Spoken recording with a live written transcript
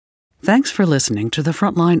Thanks for listening to the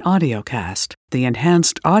Frontline Audiocast, the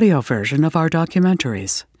enhanced audio version of our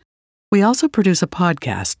documentaries. We also produce a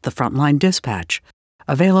podcast, The Frontline Dispatch,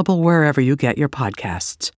 available wherever you get your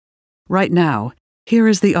podcasts. Right now, here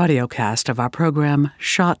is the audiocast of our program,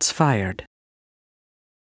 Shots Fired.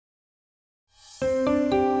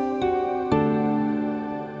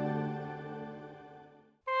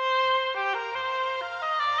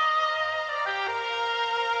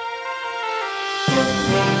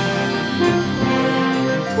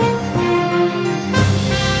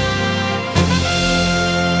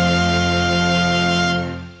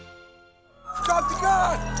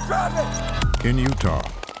 In Utah,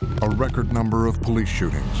 a record number of police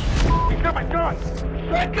shootings. He's got my gun!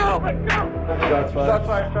 Let go! Let go! Shots fired. Shots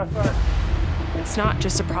fired. Shots fired. It's not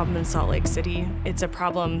just a problem in Salt Lake City, it's a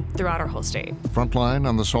problem throughout our whole state. Frontline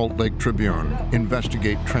and the Salt Lake Tribune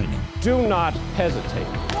investigate training. Do not hesitate.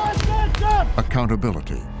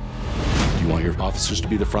 Accountability. You want your officers to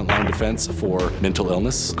be the frontline defense for mental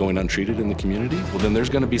illness going untreated in the community? Well, then there's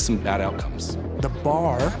going to be some bad outcomes. The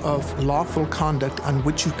bar of lawful conduct on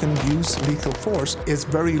which you can use lethal force is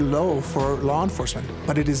very low for law enforcement,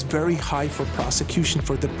 but it is very high for prosecution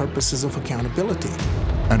for the purposes of accountability.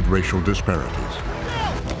 And racial disparities.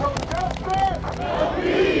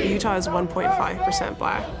 Utah is 1.5%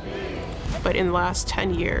 black, but in the last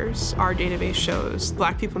 10 years, our database shows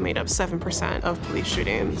black people made up 7% of police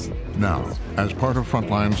shootings. Now, as part of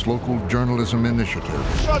Frontline's local journalism initiative,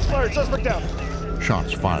 Shots fired. Suspect down.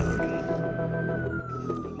 Shots Fired.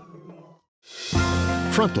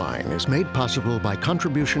 Frontline is made possible by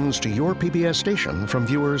contributions to your PBS station from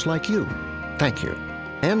viewers like you. Thank you.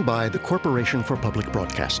 And by the Corporation for Public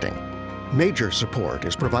Broadcasting. Major support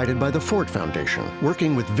is provided by the Ford Foundation,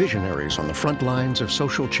 working with visionaries on the front lines of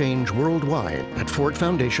social change worldwide at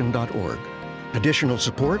fordfoundation.org. Additional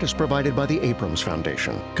support is provided by the Abrams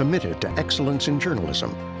Foundation, committed to excellence in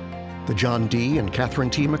journalism. The John D. and Catherine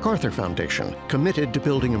T. MacArthur Foundation, committed to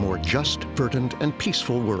building a more just, verdant, and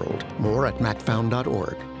peaceful world. More at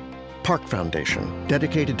macfound.org. Park Foundation,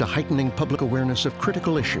 dedicated to heightening public awareness of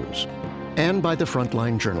critical issues. And by the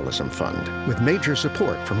Frontline Journalism Fund, with major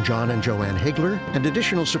support from John and Joanne Hagler and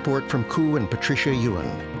additional support from Koo and Patricia Ewan.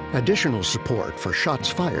 Additional support for Shots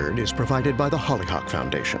Fired is provided by the Hollyhock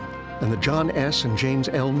Foundation and the John S. and James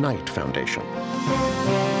L. Knight Foundation.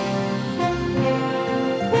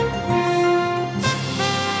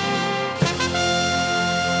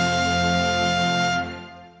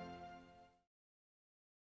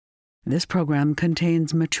 This program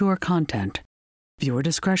contains mature content. Viewer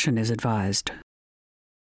discretion is advised.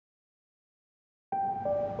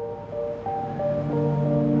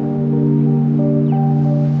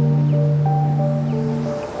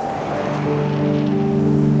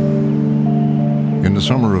 In the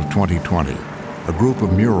summer of 2020, a group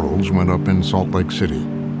of murals went up in Salt Lake City.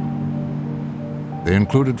 They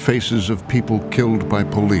included faces of people killed by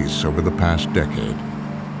police over the past decade.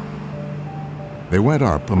 They went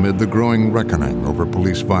up amid the growing reckoning over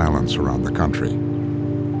police violence around the country.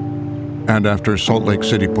 And after Salt Lake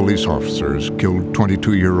City police officers killed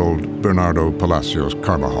 22-year-old Bernardo Palacios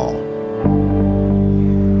Carbajal.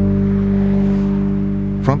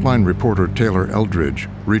 Frontline reporter Taylor Eldridge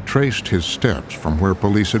retraced his steps from where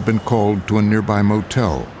police had been called to a nearby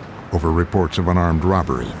motel over reports of an armed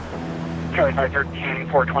robbery. Charlie 513,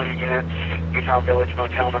 420 units, Utah Village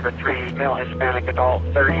Motel number 3, male Hispanic adult,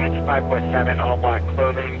 30, 5'7", all black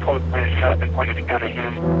clothing, cold plant shut and pointed a gun at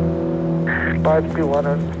him. 521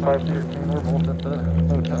 and 513, we're both at the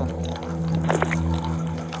motel.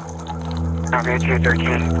 Okay,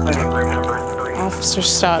 213, living room number 3. Officer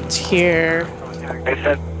stopped here. They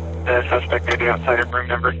said the suspect may be outside of room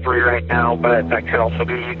number 3 right now, but that could also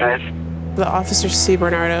be you guys. The officers see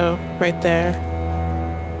Bernardo right there.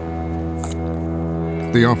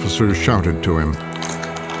 The officers shouted to him.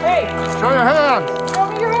 Hey! Show your hand!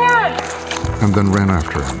 Show me your hand! And then ran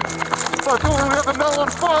after him. Fuck, we have a man on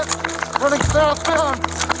foot, running southbound.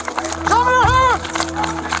 Show me your hand!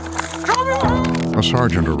 Show me your hand! A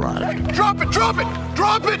sergeant arrived. Drop it! Drop it!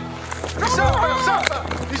 Drop it! He's southbound!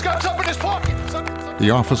 Southbound! He's got something in his pocket! The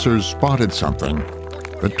officers spotted something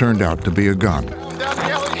that turned out to be a gun. Down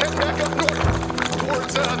the alley, head back up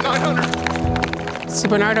north, towards 900. So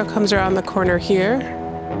Bernardo comes around the corner here,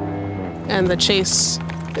 and the chase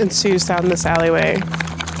ensues down this alleyway.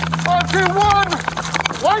 521!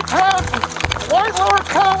 White hat! White lower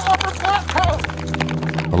coat, upper black coat!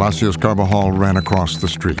 Palacios Carbajal ran across the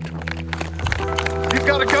street. He's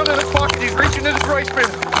got a gun in his pocket. He's reaching in his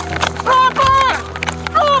waistband. Drop it!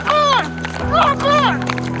 Drop it! Drop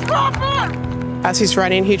it! Drop it! As he's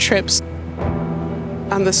running, he trips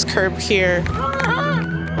on this curb here.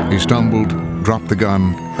 He stumbled, dropped the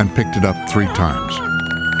gun, and picked it up 3 times.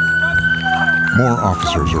 More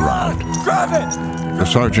officers arrived. Grab it! The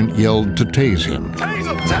sergeant yelled to tase him. Tase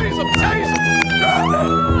him! Tase him! Tase him! Grab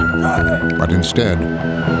it! Grab it! But instead,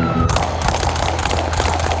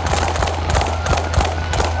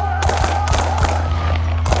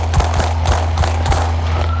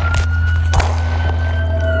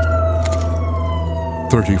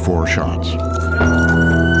 "34 shots. Drop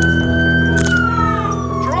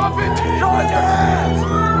it! Show us your hands!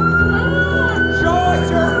 Show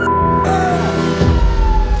us your hands!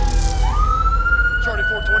 Charlie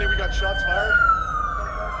 420, we got shots fired.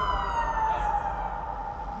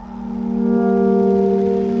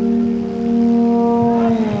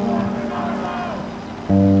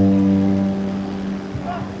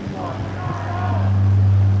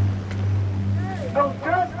 No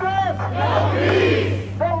justice! No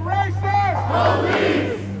peace! No racist! No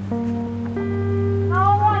peace! No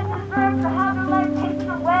one deserves to have their life taken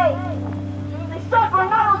away. They shot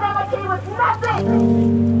Bernardo's MIT with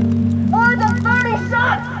nothing! Or the 30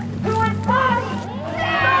 shots to his body!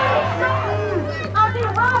 30 shots on the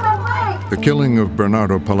Robin Lake! The killing of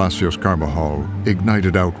Bernardo Palacios Carbajal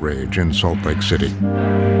ignited outrage in Salt Lake City.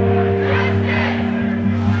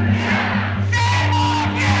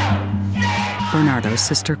 Bernardo's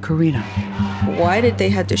sister, Karina. Why did they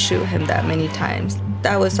have to shoot him that many times?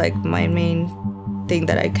 That was like my main thing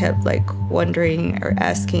that I kept like wondering or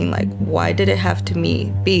asking, like, why did it have to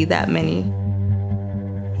be that many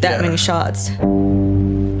shots?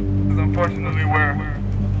 Unfortunately, where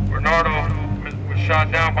Bernardo was shot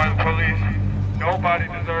down by the police, nobody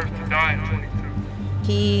deserves to die in 22.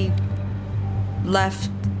 He left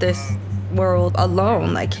this world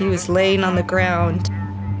alone. Like, he was laying on the ground.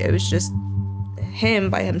 It was just him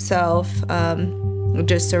by himself,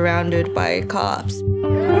 just surrounded by cops.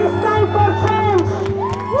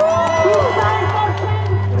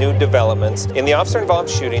 New developments in the officer-involved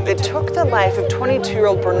shooting that took the life of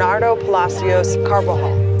 22-year-old Bernardo Palacios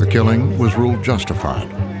Carbajal. The killing was ruled justified.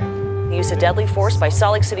 The use of deadly force by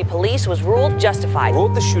Salt Lake City police was ruled justified.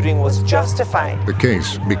 Ruled the shooting was justified. The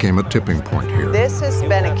case became a tipping point here. This has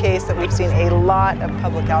been a case that we've seen a lot of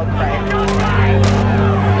public outcry.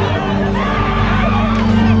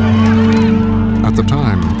 At the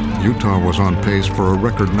time, Utah was on pace for a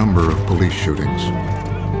record number of police shootings,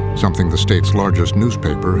 something the state's largest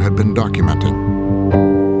newspaper had been documenting.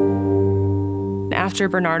 After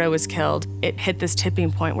Bernardo was killed, it hit this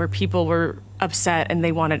tipping point where people were upset and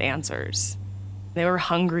they wanted answers. They were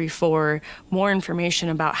hungry for more information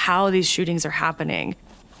about how these shootings are happening.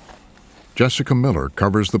 Jessica Miller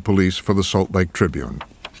covers the police for the Salt Lake Tribune.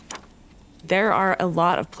 There are a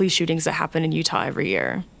lot of police shootings that happen in Utah every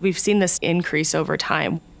year. We've seen this increase over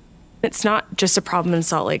time. It's not just a problem in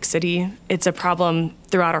Salt Lake City, it's a problem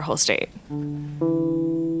throughout our whole state.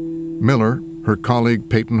 Miller, her colleague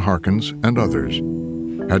Peyton Harkins, and others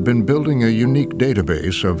had been building a unique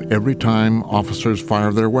database of every time officers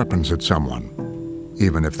fire their weapons at someone,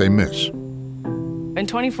 even if they miss. In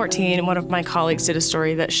 2014, one of my colleagues did a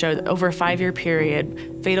story that showed that over a 5-year period,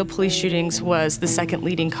 fatal police shootings was the second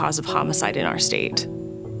leading cause of homicide in our state.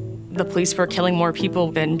 The police were killing more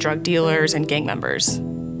people than drug dealers and gang members.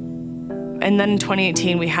 And then in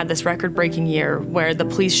 2018, we had this record-breaking year where the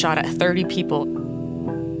police shot at 30 people.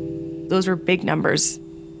 Those were big numbers.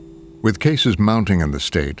 With cases mounting in the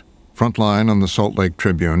state, Frontline and the Salt Lake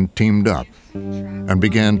Tribune teamed up and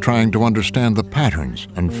began trying to understand the patterns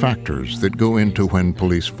and factors that go into when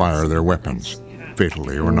police fire their weapons,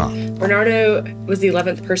 fatally or not. Bernardo was the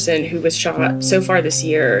 11th person who was shot so far this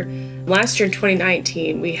year. Last year in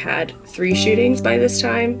 2019, we had 3 shootings by this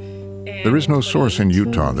time. There is no source in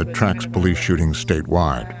Utah that tracks police shootings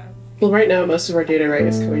statewide. Well, right now, most of our data,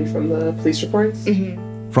 is coming from the police reports. Mm-hmm.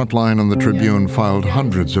 Frontline and the Tribune filed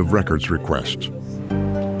hundreds of records requests.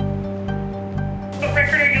 What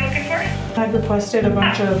record are you looking for? I've requested a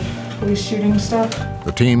bunch of police shooting stuff.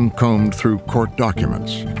 The team combed through court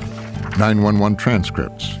documents, 911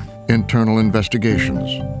 transcripts, internal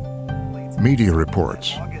investigations, media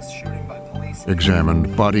reports,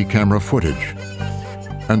 examined body camera footage,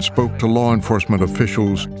 and spoke to law enforcement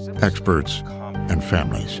officials, experts, and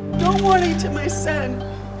families. Don't worry to my son.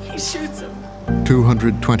 He shoots him.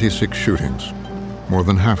 226 shootings, more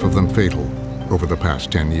than half of them fatal, over the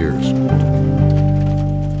past 10 years.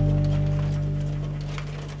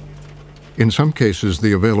 In some cases,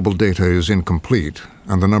 the available data is incomplete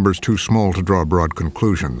and the numbers too small to draw broad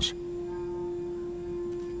conclusions.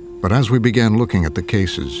 But as we began looking at the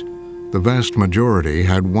cases, the vast majority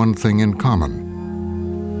had one thing in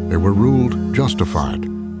common. They were ruled justified,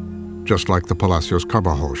 just like the Palacios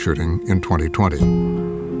Carbajal shooting in 2020.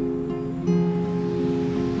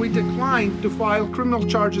 we declined to file criminal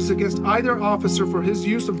charges against either officer for his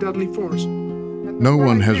use of deadly force. No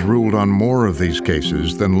one has ruled on more of these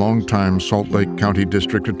cases than longtime Salt Lake County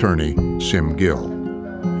District Attorney Sim Gill.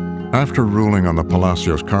 After ruling on the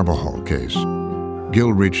Palacios Carbajal case,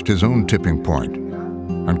 Gill reached his own tipping point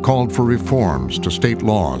and called for reforms to state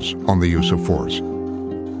laws on the use of force.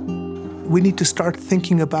 We need to start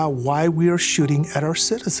thinking about why we are shooting at our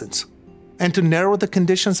citizens and to narrow the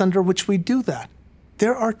conditions under which we do that.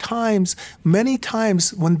 There are times, many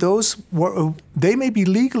times, when they may be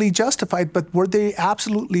legally justified, but were they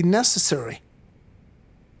absolutely necessary?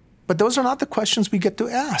 But those are not the questions we get to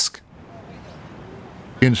ask.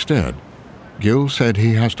 Instead, Gill said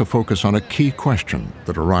he has to focus on a key question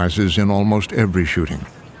that arises in almost every shooting.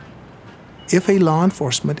 If a law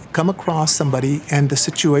enforcement come across somebody and the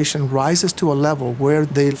situation rises to a level where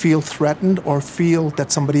they feel threatened or feel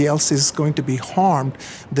that somebody else is going to be harmed,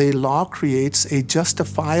 the law creates a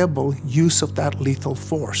justifiable use of that lethal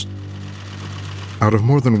force. Out of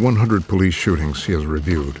more than 100 police shootings he has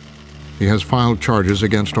reviewed, he has filed charges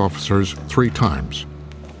against officers 3 times,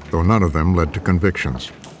 though none of them led to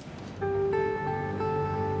convictions.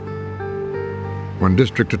 When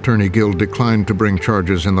District Attorney Gill declined to bring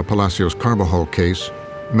charges in the Palacios Carbajal case,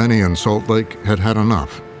 many in Salt Lake had had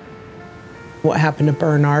enough. What happened to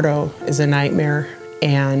Bernardo is a nightmare,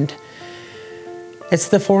 and it's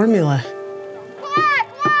the formula.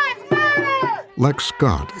 Lex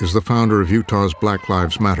Scott is the founder of Utah's Black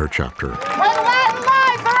Lives Matter chapter. When Latin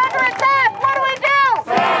lives are under attack, what do we do?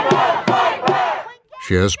 Stand up, fight back!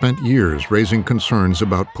 She has spent years raising concerns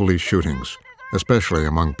about police shootings, especially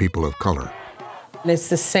among people of color. It's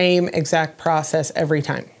the same exact process every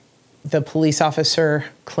time. The police officer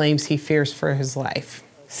claims he fears for his life.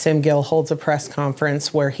 Sim Gill holds a press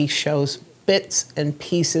conference where he shows bits and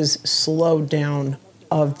pieces slowed down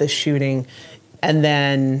of the shooting, and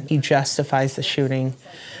then he justifies the shooting,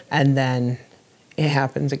 and then it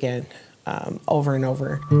happens again, over and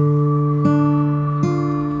over.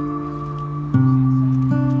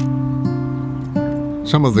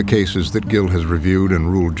 Some of the cases that Gill has reviewed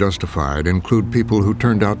and ruled justified include people who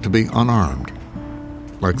turned out to be unarmed,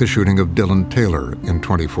 like the shooting of Dylan Taylor in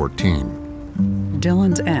 2014.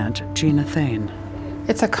 Dylan's aunt, Gina Thane.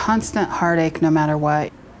 It's a constant heartache no matter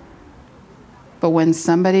what. But when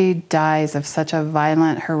somebody dies of such a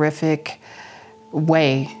violent, horrific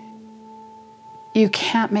way, you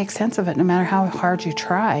can't make sense of it no matter how hard you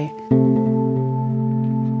try.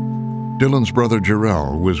 Dylan's brother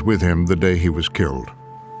Jarrell was with him the day he was killed.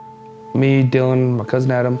 Me, Dylan, my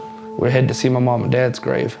cousin Adam, we're headed to see my mom and dad's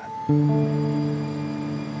grave.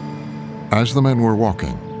 As the men were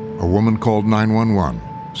walking, a woman called 911,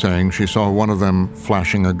 saying she saw one of them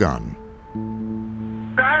flashing a gun.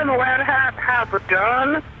 Guy in the red hat has a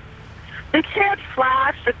gun. He can't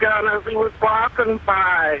flash the gun as he was walking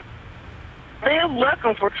by. They're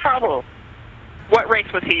looking for trouble. What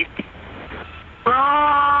race was he?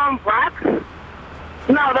 Black?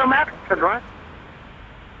 No, they're Mexican, right?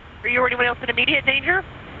 Were you or anyone else in immediate danger?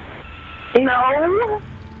 No.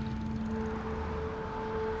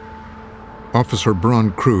 Officer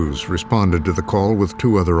Bron Cruz responded to the call with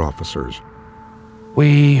 2 other officers.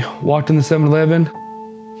 We walked in the 7-Eleven.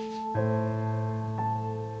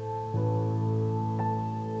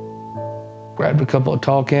 Grabbed a couple of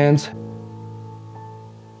tall cans.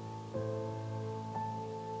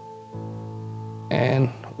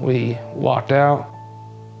 And we walked out.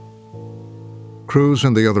 Cruz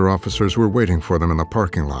and the other officers were waiting for them in the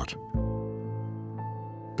parking lot,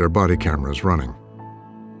 their body cameras running.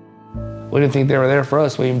 We didn't think they were there for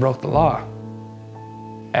us. We even broke the law.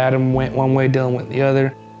 Adam went one way, Dylan went the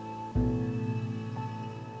other.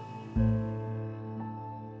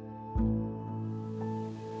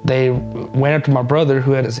 They went up to my brother,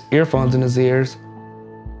 who had his earphones in his ears.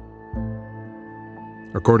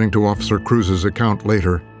 According to Officer Cruz's account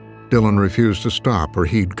later, Dylan refused to stop or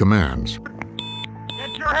heed commands.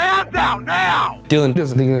 Get your hands out now! Dylan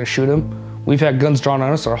doesn't think they're gonna shoot him. We've had guns drawn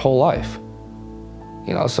on us our whole life.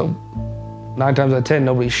 You know, so 9 times out of 10,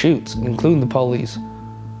 nobody shoots, including the police.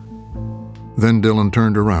 Then Dylan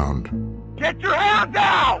turned around. Get your hands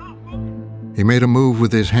out! He made a move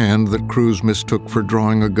with his hand that Cruz mistook for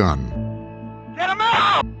drawing a gun. Get him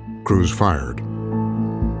out! Cruz fired.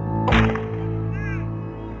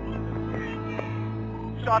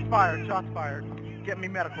 Shots fired, shots fired. Get me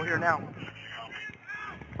medical here now.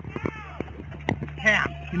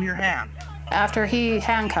 Hands, give me your hands. After he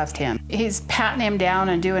handcuffed him, he's patting him down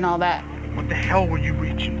and doing all that. What the hell were you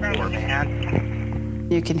reaching for, man?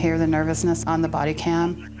 You can hear the nervousness on the body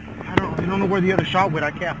cam. I don't know where the other shot went.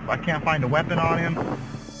 I can't find a weapon on him.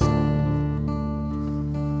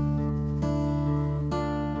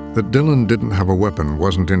 That Dillon didn't have a weapon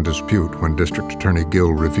wasn't in dispute when District Attorney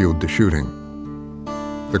Gill reviewed the shooting.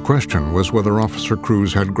 The question was whether Officer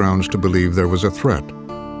Cruz had grounds to believe there was a threat,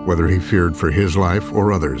 whether he feared for his life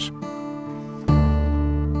or others.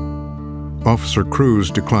 Officer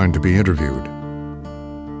Cruz declined to be interviewed.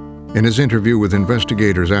 In his interview with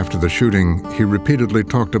investigators after the shooting, he repeatedly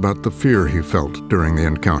talked about the fear he felt during the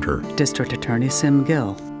encounter. District Attorney Sim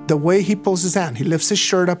Gill. The way he pulls his hand, he lifts his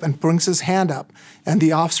shirt up and brings his hand up, and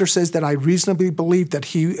the officer says that I reasonably believe that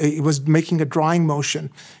he was making a drawing motion.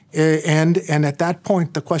 And at that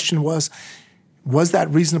point, the question was that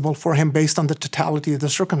reasonable for him based on the totality of the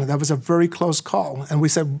circumstance? That was a very close call. And we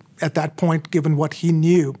said at that point, given what he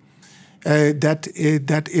knew, that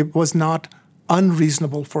it was not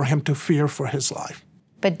unreasonable for him to fear for his life.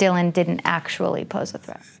 But Dillon didn't actually pose a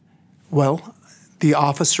threat. Well, the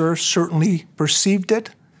officer certainly perceived it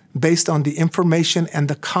based on the information and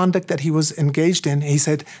the conduct that he was engaged in. He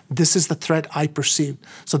said, this is the threat I perceived.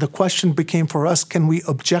 So the question became for us, can we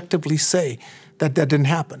objectively say that that didn't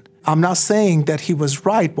happen? I'm not saying that he was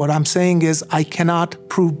right. What I'm saying is I cannot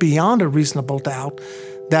prove beyond a reasonable doubt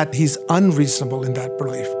that he's unreasonable in that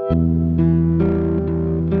belief.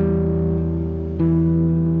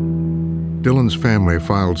 Dillon's family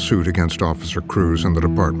filed suit against Officer Cruz and the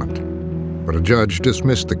department, but a judge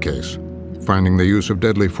dismissed the case, finding the use of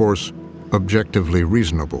deadly force objectively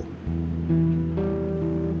reasonable.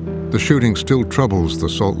 The shooting still troubles the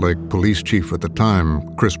Salt Lake police chief at the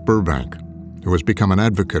time, Chris Burbank, who has become an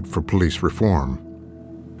advocate for police reform.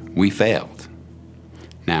 We failed.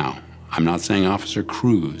 Now, I'm not saying Officer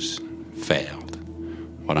Cruz failed.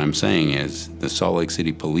 What I'm saying is the Salt Lake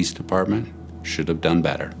City Police Department should have done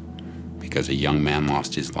better because a young man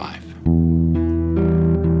lost his life.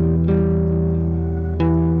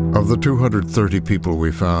 Of the 230 people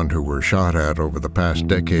we found who were shot at over the past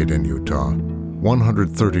decade in Utah,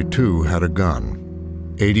 132 had a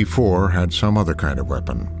gun, 84 had some other kind of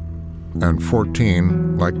weapon, and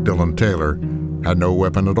 14, like Dillon Taylor, had no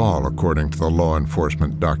weapon at all according to the law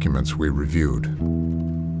enforcement documents we reviewed.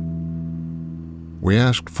 We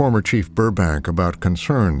asked former Chief Burbank about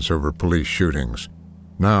concerns over police shootings,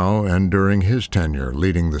 now and during his tenure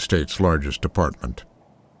leading the state's largest department.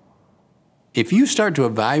 If you start to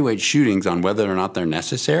evaluate shootings on whether or not they're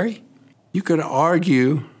necessary, you could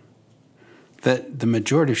argue that the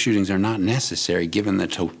majority of shootings are not necessary given the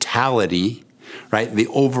totality, right, the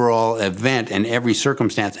overall event and every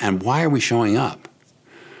circumstance, and why are we showing up?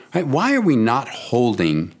 Right? Why are we not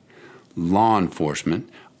holding law enforcement,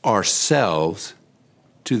 ourselves,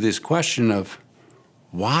 to this question of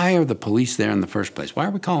why are the police there in the first place? Why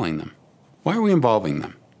are we calling them? Why are we involving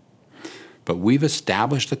them? But we've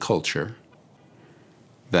established a culture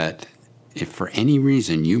that if for any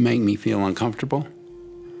reason you make me feel uncomfortable,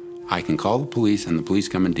 I can call the police and the police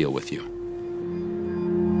come and deal with you.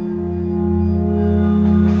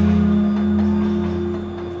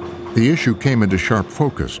 The issue came into sharp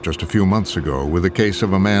focus just a few months ago with a case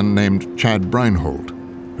of a man named Chad Breinholt,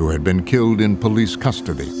 who had been killed in police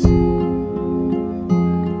custody.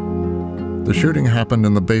 The shooting happened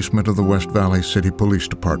in the basement of the West Valley City Police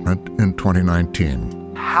Department in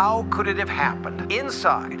 2019. How could it have happened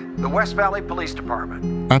inside the West Valley Police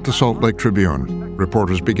Department? At the Salt Lake Tribune,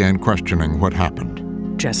 reporters began questioning what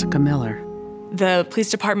happened. Jessica Miller. The police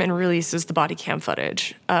department releases the body cam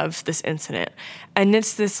footage of this incident. And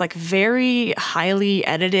it's this very highly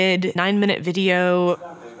edited 9-minute video.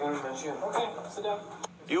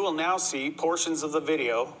 You will now see portions of the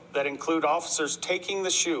video that include officers taking the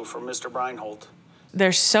shoe from Mr. Breinholt.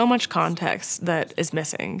 There's so much context that is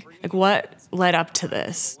missing. What led up to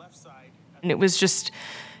this? And it was just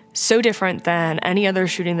so different than any other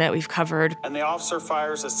shooting that we've covered. And the officer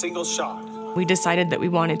fires a single shot. We decided that we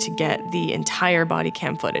wanted to get the entire body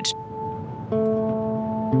cam footage.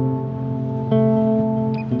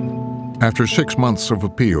 After 6 months of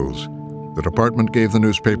appeals, the department gave the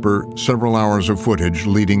newspaper several hours of footage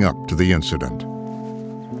leading up to the incident.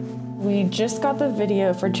 We just got the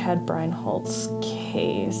video for Chad Breinholt's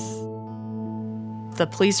case. The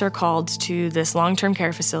police are called to this long-term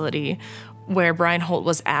care facility where Breinholt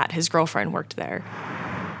was at. His girlfriend worked there.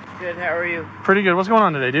 Good, how are you? Pretty good. What's going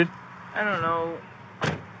on today, dude? I don't know.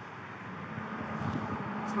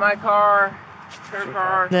 It's my car. Her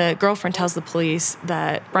car. The girlfriend tells the police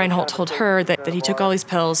that Breinholt told her that he took all these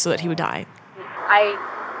pills so that he would die. I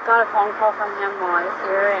got a phone call from him while I was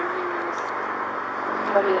here, and he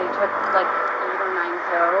told me he took 8 or 9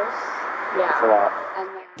 pills. Yeah. That's a lot. And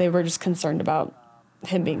they were just concerned about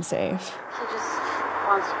him being safe. He just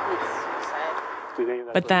wants to commit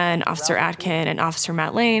suicide. But then Officer Atkin and Officer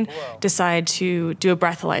Matt Lane decide to do a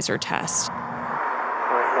breathalyzer test.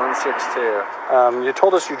 Why 162. You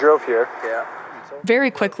told us you drove here. Yeah.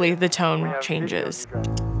 Very quickly, the tone changes.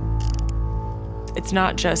 It's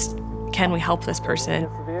not just, can we help this person?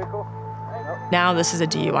 Now this is a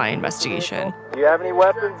DUI investigation. Do you have any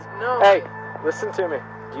weapons? No. Hey, listen to me.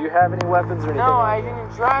 Do you have any weapons or anything? No, I didn't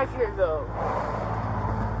drive here though.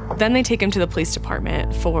 Then they take him to the police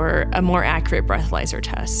department for a more accurate breathalyzer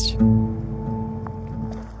test.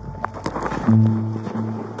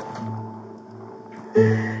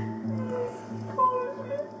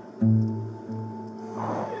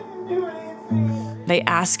 They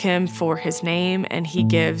ask him for his name, and he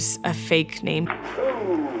gives a fake name.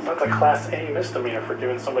 That's a Class A misdemeanor for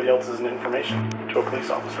giving somebody else's information to a police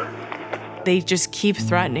officer. They just keep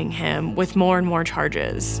threatening him with more and more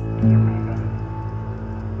charges.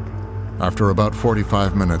 After about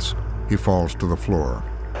 45 minutes, he falls to the floor.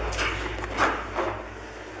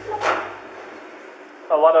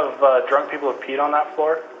 A lot of drunk people have peed on that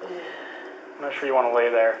floor. I'm not sure you want to lay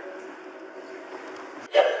there.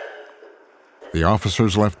 The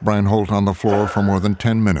officers left Brian Holt on the floor for more than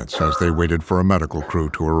 10 minutes as they waited for a medical crew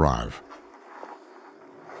to arrive.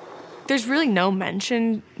 There's really no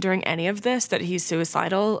mention during any of this that he's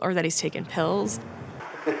suicidal or that he's taken pills.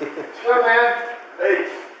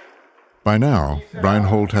 By now, Brian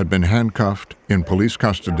Holt had been handcuffed in police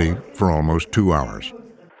custody for almost 2 hours.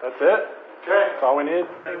 That's it? Okay, that's all we need.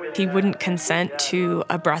 He wouldn't consent to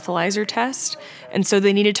a breathalyzer test, and so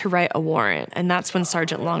they needed to write a warrant, and that's when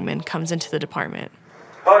Sergeant Longman comes into the department.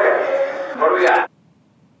 Okay, what do we got?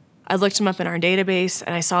 I looked him up in our database,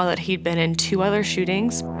 and I saw that he'd been in 2 other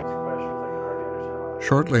shootings.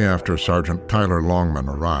 Shortly after Sergeant Tyler Longman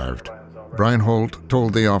arrived, Brian Holt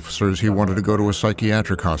told the officers he wanted to go to a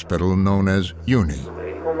psychiatric hospital known as Uni. I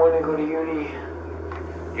want to go to Uni.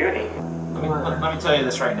 Uni? Let me tell you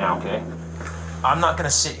this right now, okay? I'm not going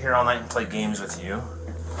to sit here all night and play games with you.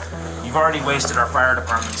 You've already wasted our fire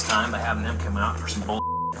department's time by having them come out for some bull,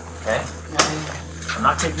 okay? I'm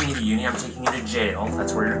not taking you to Uni, I'm taking you to jail.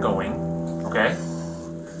 That's where you're going, okay?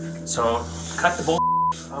 So, cut the bull.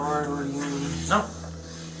 I want to go to Uni. No,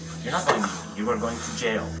 you're not going to Uni. You are going to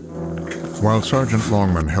jail. While Sergeant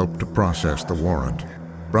Longman helped to process the warrant,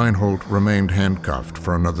 Brian Holt remained handcuffed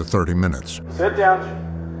for another 30 minutes. Sit down.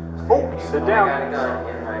 Oh, sit down.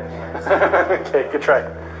 Okay, good try.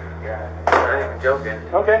 I'm not even joking.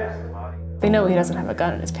 Okay. They know he doesn't have a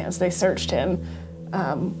gun in his pants. They searched him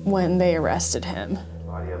when they arrested him.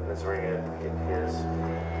 Body up this ring it is.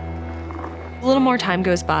 A little more time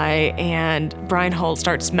goes by, and Brian Holt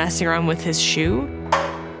starts messing around with his shoe.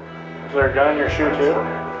 Is there a gun in your shoe, too?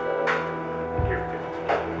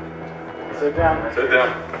 Sit down. Sit down.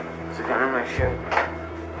 There's a gun in my shoe.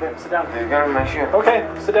 Okay, sit down. There's a gun in my shoe. Okay,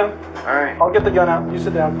 sit down. All right. I'll get the gun out. You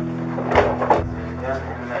sit down. Gun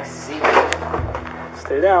in my seat.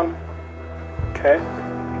 Stay down. Okay.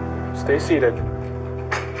 Stay seated.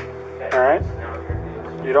 All right?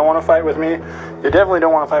 You don't want to fight with me. You definitely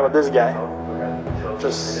don't want to fight with this guy.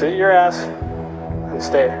 Just sit your ass and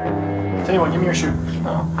stay. Tell you what, give me your shoe.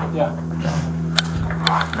 Oh. Yeah.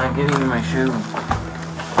 Not giving you my shoe.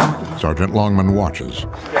 Sergeant Longman watches.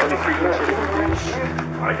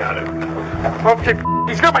 I got it. Okay,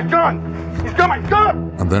 he's got my gun! He's got my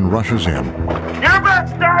gun! And then rushes in. You're about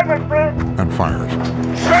to die, my friend! And fires.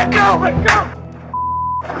 Let go! Let go!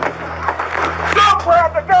 Don't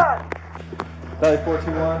grab the gun! Valley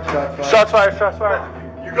 421, shots fired. Shots fired, shots fired.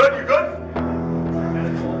 You good? You good?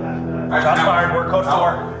 Shots fired, we're code 4.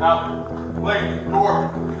 Out. Wait, door.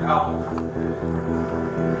 Out.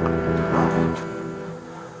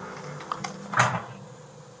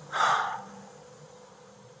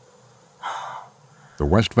 The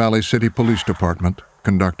West Valley City Police Department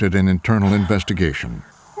conducted an internal investigation.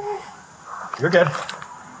 You're good.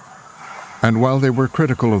 And while they were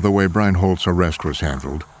critical of the way Brian Holt's arrest was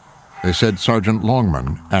handled, they said Sergeant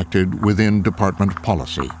Longman acted within department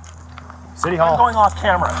policy. City Hall. I'm going off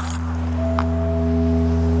camera.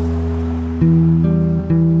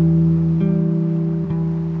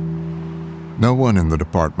 No one in the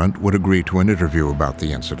department would agree to an interview about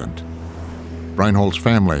the incident. Brian Holt's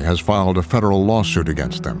family has filed a federal lawsuit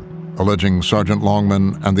against them, alleging Sergeant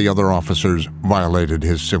Longman and the other officers violated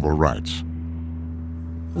his civil rights.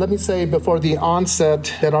 Let me say before the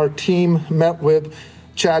onset that our team met with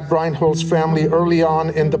Chad Brian Holt's family early on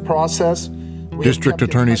in the process. District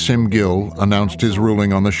Attorney Sim Gill announced his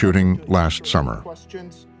ruling on the shooting last summer.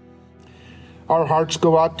 Our hearts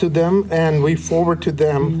go out to them, and we forward to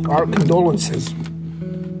them our condolences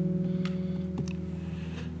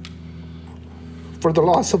for the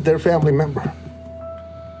loss of their family member.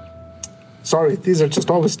 Sorry, these are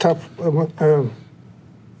just always tough.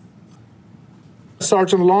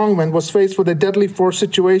 Sergeant Longman was faced with a deadly force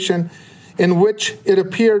situation in which it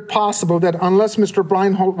appeared possible that unless Mr.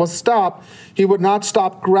 Breinholt was stopped, he would not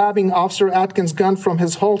stop grabbing Officer Atkins' gun from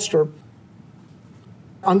his holster.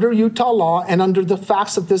 Under Utah law and under the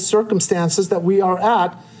facts of the circumstances that we are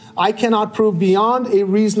at, I cannot prove beyond a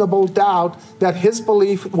reasonable doubt that his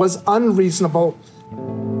belief was unreasonable.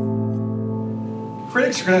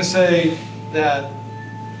 Critics are going to say that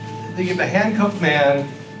they get the handcuffed man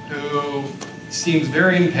who seems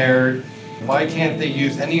very impaired. Why can't they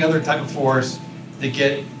use any other type of force to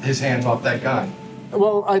get his hands off that gun?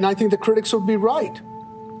 Well, and I think the critics would be right.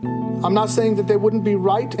 I'm not saying that they wouldn't be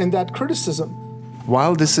right in that criticism.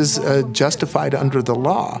 While this is justified under the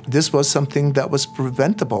law, this was something that was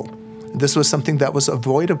preventable. This was something that was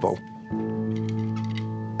avoidable.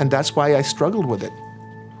 And that's why I struggled with it.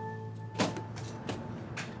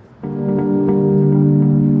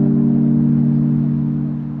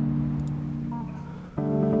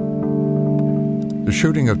 The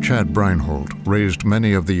shooting of Chad Breinholt raised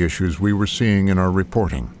many of the issues we were seeing in our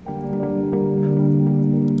reporting.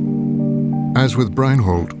 As with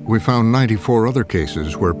Breinholt, we found 94 other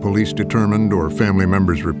cases where police determined or family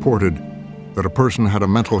members reported that a person had a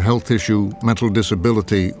mental health issue, mental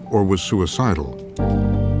disability, or was suicidal.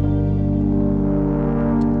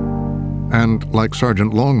 And like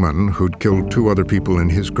Sergeant Longman, who'd killed 2 other people in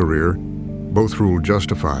his career, both ruled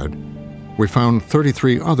justified, we found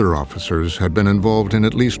 33 other officers had been involved in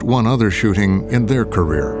at least one other shooting in their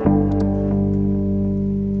career.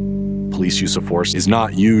 Police use of force is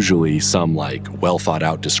not usually some well thought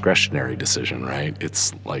out discretionary decision, right?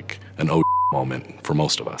 It's like an moment for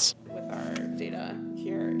most of us.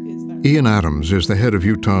 Ian Adams is the head of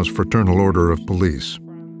Utah's Fraternal Order of Police.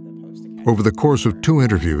 Over the course of 2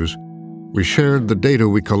 interviews, we shared the data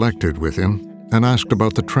we collected with him and asked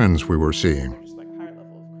about the trends we were seeing.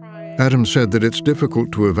 Adams said that it's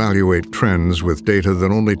difficult to evaluate trends with data that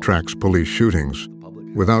only tracks police shootings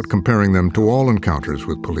without comparing them to all encounters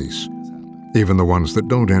with police, even the ones that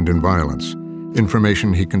don't end in violence.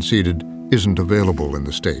 Information, he conceded, isn't available in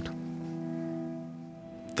the state.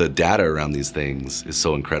 The data around these things is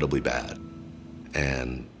so incredibly bad,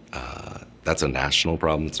 and that's a national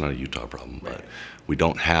problem. It's not a Utah problem, but we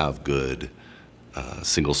don't have good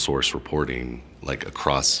single source reporting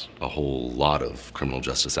across a whole lot of criminal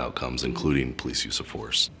justice outcomes, including police use of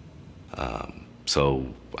force. So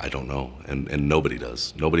I don't know, and nobody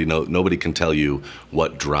does. Nobody can tell you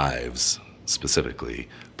what drives specifically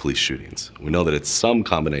police shootings. We know that it's some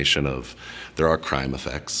combination of, there are crime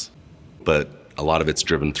effects, but a lot of it's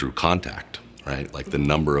driven through contact, right? Like the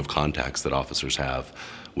number of contacts that officers have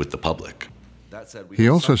with the public. He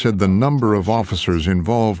also said the number of officers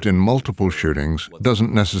involved in multiple shootings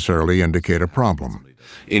doesn't necessarily indicate a problem.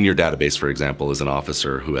 In your database, for example, is an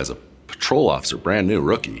officer who, as a patrol officer, brand new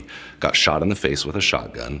rookie, got shot in the face with a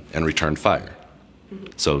shotgun and returned fire.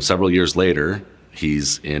 So several years later,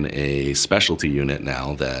 he's in a specialty unit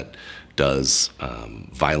now that does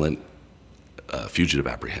violent fugitive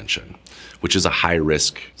apprehension, which is a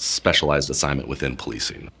high-risk, specialized assignment within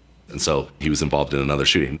policing. And so he was involved in another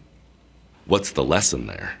shooting. What's the lesson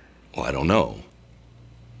there? Well, I don't know.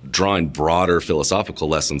 Drawing broader philosophical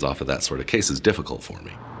lessons off of that sort of case is difficult for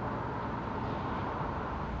me.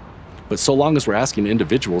 But so long as we're asking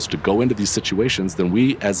individuals to go into these situations, then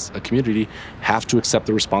we as a community have to accept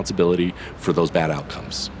the responsibility for those bad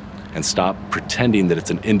outcomes and stop pretending that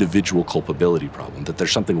it's an individual culpability problem, that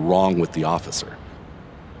there's something wrong with the officer.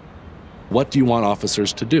 What do you want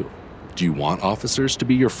officers to do? Do you want officers to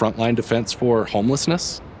be your frontline defense for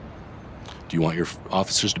homelessness? Do you want your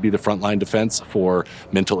officers to be the frontline defense for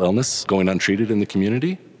mental illness going untreated in the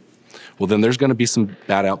community? Well, then there's going to be some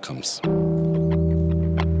bad outcomes.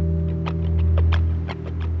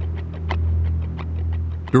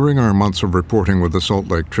 During our months of reporting with the Salt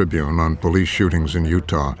Lake Tribune on police shootings in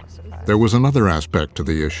Utah, there was another aspect to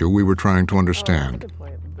the issue we were trying to understand: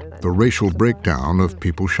 the racial breakdown of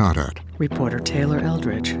people shot at. Reporter Taylor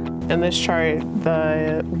Eldridge. In this chart,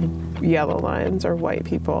 the yellow lines are white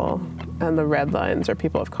people, and the red lines are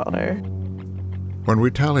people of color. When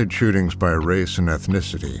we tallied shootings by race and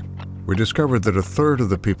ethnicity, we discovered that a third of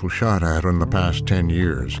the people shot at in the past 10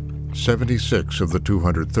 years, 76 of the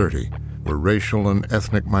 230, were racial and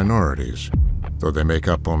ethnic minorities, though they make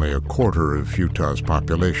up only a quarter of Utah's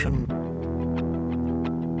population.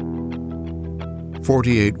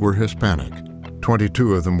 48 were Hispanic.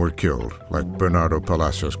 22 of them were killed, like Bernardo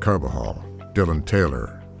Palacios Carbajal, Dylan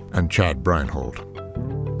Taylor, and Chad Breinholt.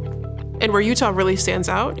 And where Utah really stands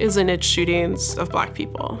out is in its shootings of Black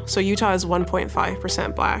people. So Utah is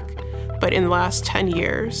 1.5% Black. But in the last 10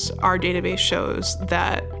 years, our database shows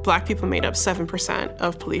that Black people made up 7%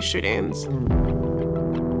 of police shootings.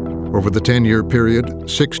 Over the 10-year period,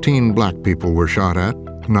 16 black people were shot at,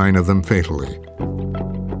 9 of them fatally.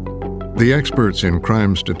 The experts in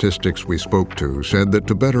crime statistics we spoke to said that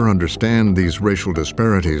to better understand these racial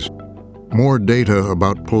disparities, more data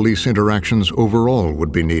about police interactions overall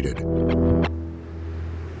would be needed.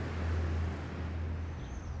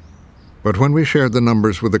 But when we shared the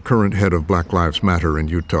numbers with the current head of Black Lives Matter in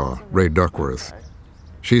Utah, Ray Duckworth,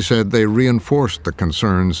 she said they reinforced the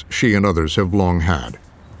concerns she and others have long had.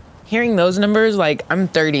 Hearing those numbers, like, I'm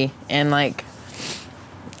 30, and like,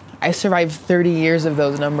 I survived 30 years of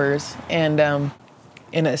those numbers, and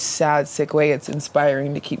in a sad, sick way, it's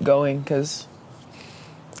inspiring to keep going, because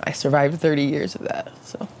I survived 30 years of that,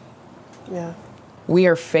 so. Yeah. We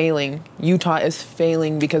are failing. Utah is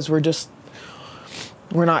failing because we're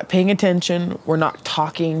not paying attention, we're not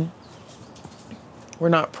talking, we're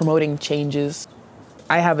not promoting changes.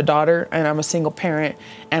 I have a daughter, and I'm a single parent,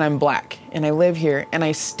 and I'm Black, and I live here, and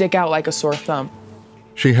I stick out like a sore thumb.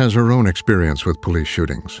 She has her own experience with police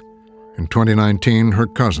shootings. In 2019, her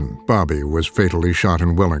cousin, Bobby, was fatally shot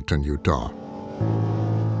in Wellington, Utah.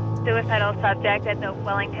 Suicidal subject at the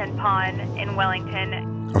Wellington Pond in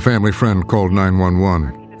Wellington. A family friend called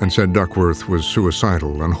 911 and said Duckworth was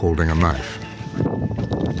suicidal and holding a knife.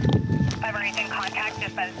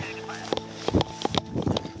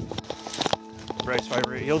 Bryce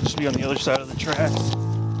 5-8, he'll just be on the other side of the tracks.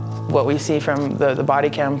 What we see from the body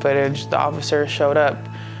cam footage, the officer showed up,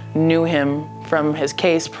 knew him from his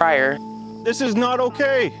case prior. This is not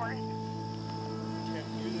okay.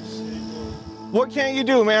 What can't you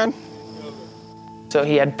do, man? So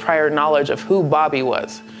he had prior knowledge of who Bobby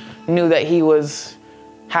was, knew that he was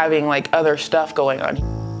having like other stuff going on.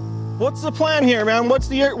 What's the plan here, man? What's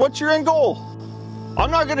your end goal? I'm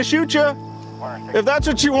not gonna shoot you. If that's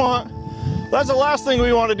what you want, that's the last thing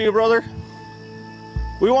we want to do, brother.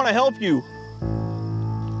 We want to help you.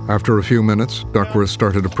 After a few minutes, Duckworth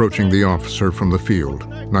started approaching the officer from the field,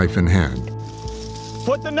 knife in hand.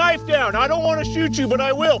 Put the knife down. I don't want to shoot you, but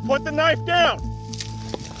I will. Put the knife down.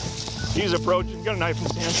 He's approaching. Got a knife in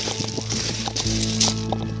his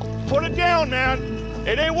hand. Put it down, man.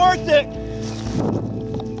 It ain't worth it.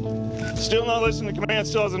 Still not listening to command.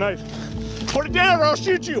 Still has a knife. Put it down or I'll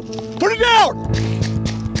shoot you. Put it down.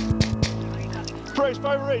 Price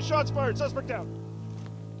 5-8. Shots fired. Suspect down.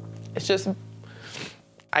 It's just,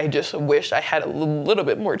 I just wish I had a little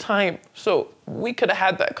bit more time so we could have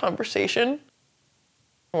had that conversation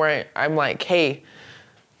where I'm like, hey,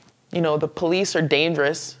 you know, the police are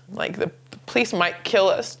dangerous. Like, the police might kill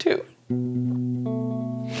us too.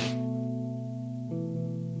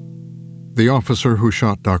 The officer who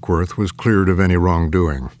shot Duckworth was cleared of any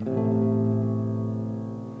wrongdoing.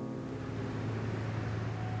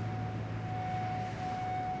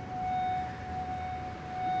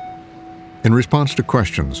 In response to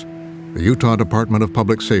questions, the Utah Department of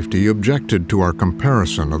Public Safety objected to our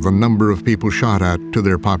comparison of the number of people shot at to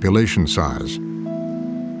their population size,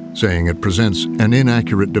 saying it presents an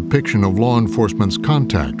inaccurate depiction of law enforcement's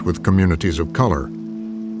contact with communities of color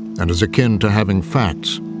and is akin to having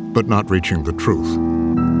facts but not reaching the truth.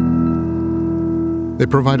 They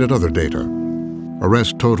provided other data,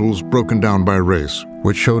 arrest totals broken down by race,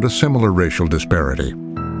 which showed a similar racial disparity.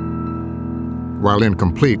 While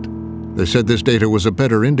incomplete, they said this data was a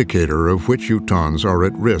better indicator of which Utahns are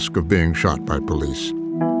at risk of being shot by police.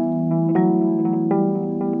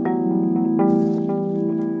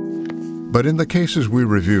 But in the cases we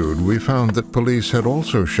reviewed, we found that police had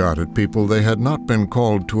also shot at people they had not been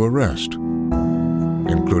called to arrest,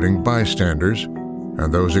 including bystanders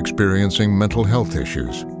and those experiencing mental health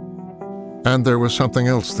issues. And there was something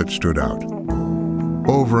else that stood out.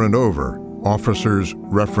 Over and over, officers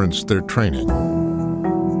referenced their training.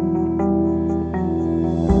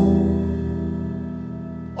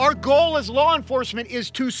 Our goal as law enforcement is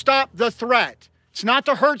to stop the threat. It's not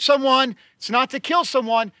to hurt someone, it's not to kill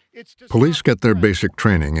someone, it's to... Police get their basic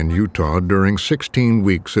training in Utah during 16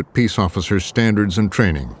 weeks at Peace Officers Standards and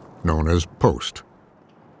Training, known as POST.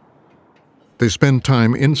 They spend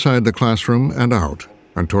time inside the classroom and out,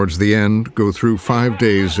 and towards the end go through 5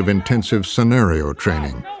 days of intensive scenario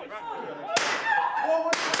training.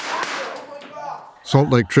 Salt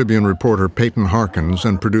Lake Tribune reporter Peyton Harkins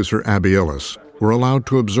and producer Abby Ellis were allowed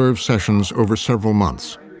to observe sessions over several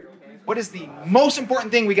months. What is the most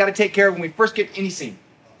important thing we got to take care of when we first get any scene?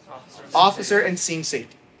 Officer and scene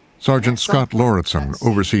safety. Sergeant Scott Lauritsen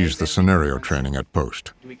oversees the scenario training at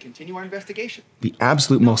Post. Do we continue our investigation? The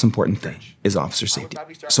absolute most important thing is officer safety.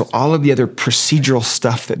 So all of the other procedural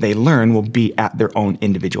stuff that they learn will be at their own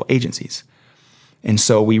individual agencies. And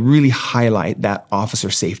so we really highlight that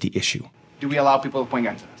officer safety issue. Do we allow people to point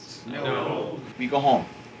guns at us? No. We go home.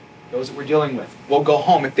 Those that we're dealing with will go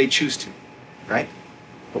home if they choose to, right?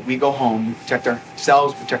 But we go home, we protect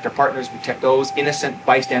ourselves, protect our partners, protect those innocent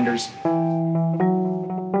bystanders.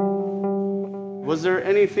 Was there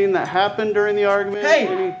anything that happened during the argument?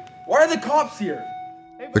 Hey, why are the cops here?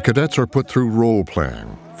 The cadets are put through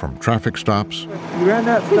role-playing, from traffic stops, You ran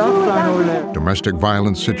that stop sign over there. domestic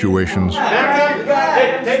violence situations,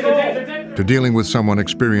 to dealing with someone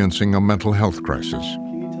experiencing a mental health crisis.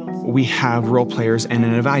 We have role players and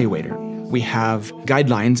an evaluator. We have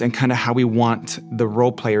guidelines and kind of how we want the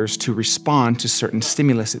role players to respond to certain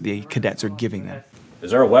stimulus that the cadets are giving them.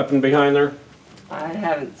 Is there a weapon behind there? I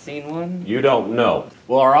haven't seen one. You don't know.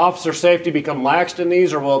 Will our officer safety become laxed in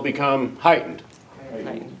these, or will it become heightened?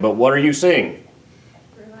 But what are you seeing?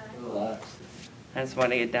 Relax. I just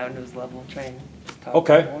want to get down to his level of training.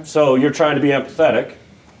 Okay, so you're trying to be empathetic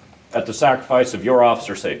at the sacrifice of your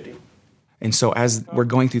officer safety. And so as we're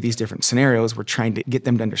going through these different scenarios, we're trying to get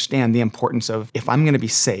them to understand the importance of, if I'm going to be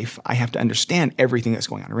safe, I have to understand everything that's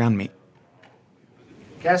going on around me.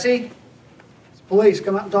 Cassie, it's police.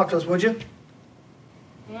 Come out and talk to us, would you?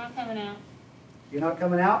 I'm not coming out. You're not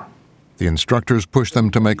coming out? The instructors push them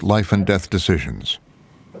to make life and death decisions.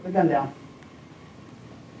 Put the gun down.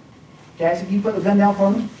 Cassie, can you put the gun down for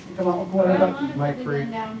me? You come out with Mike free.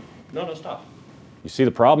 No, stop. You see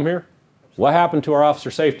the problem here? What happened to our officer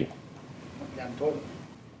safety? Down toward them.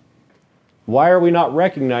 Why are we not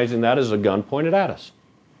recognizing that as a gun pointed at us?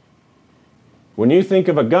 When you think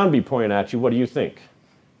of a gun be pointed at you, what do you think?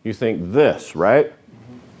 You think this, right?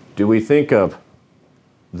 Mm-hmm. Do we think of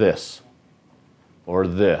this or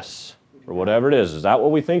this or whatever it is? Is that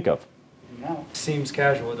what we think of? No. Seems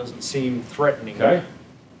casual. It doesn't seem threatening. Okay.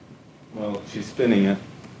 Well, she's spinning it.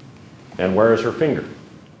 And where is her finger?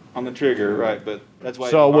 On the trigger, right, but that's why...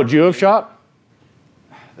 So would you have shot?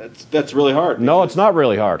 That's really hard. No, it's not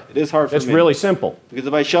really hard. It is hard for me. It's really simple. Because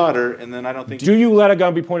if I shot her and then I don't think... Do you let a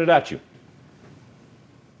gun be pointed at you?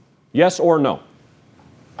 Yes or no?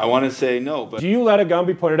 I want to say no, but... Do you let a gun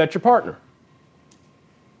be pointed at your partner?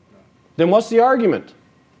 Then what's the argument?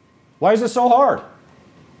 Why is it so hard?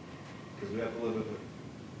 Because we have to live with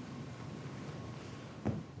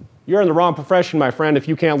it. You're in the wrong profession, my friend, if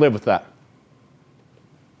you can't live with that.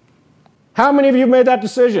 How many of you have made that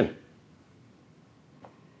decision?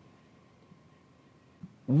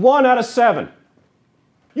 1 out of 7.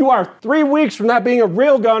 You are 3 weeks from that being a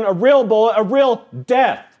real gun, a real bullet, a real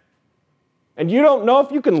death. And you don't know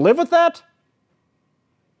if you can live with that?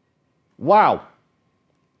 Wow.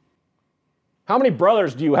 How many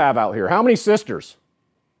brothers do you have out here? How many sisters?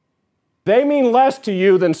 They mean less to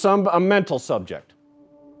you than a mental subject.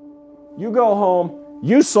 You go home,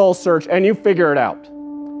 you soul search, and you figure it out.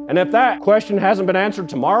 And if that question hasn't been answered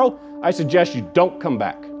tomorrow, I suggest you don't come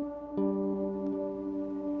back.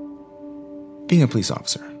 Being a police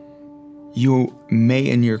officer, you may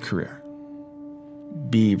in your career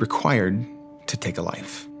be required to take a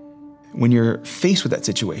life. When you're faced with that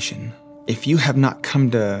situation, if you have not come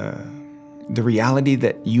to the reality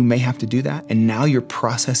that you may have to do that, and now you're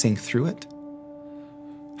processing through it,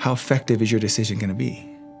 how effective is your decision going to be?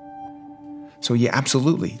 So yeah,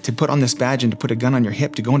 absolutely, to put on this badge and to put a gun on your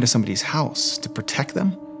hip to go into somebody's house to protect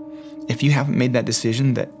them, if you haven't made that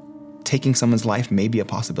decision that taking someone's life may be a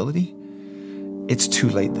possibility, it's too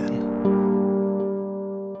late then.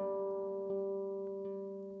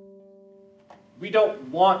 We don't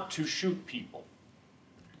want to shoot people,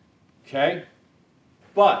 okay?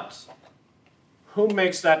 But who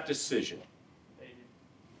makes that decision?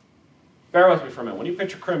 Bear with me for a minute. When you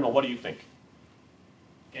picture criminal, what do you think?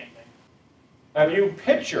 Have you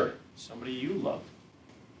pictured somebody you love?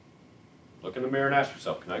 Look in the mirror and ask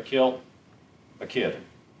yourself, can I kill a kid?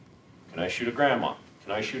 Can I shoot a grandma?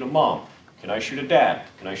 Can I shoot a mom? Can I shoot a dad?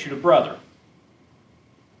 Can I shoot a brother?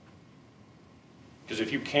 Because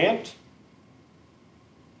if you can't,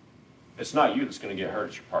 it's not you that's going to get hurt,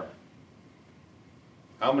 it's your partner.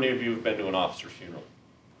 How many of you have been to an officer's funeral?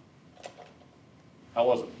 How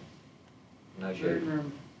was it? Not sure.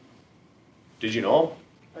 Did you know him?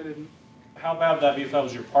 I didn't. How bad would that be if that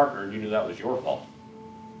was your partner and you knew that was your fault?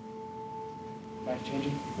 Life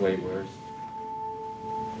changing? Way worse.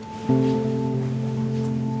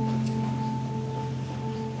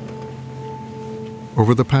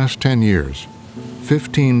 Over the past 10 years,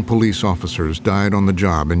 15 police officers died on the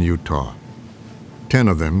job in Utah. 10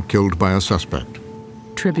 of them killed by a suspect.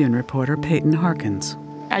 Tribune reporter Peyton Harkins.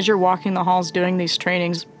 As you're walking the halls doing these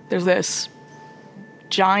trainings, there's this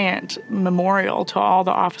giant memorial to all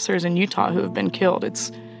the officers in Utah who have been killed.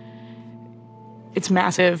 It's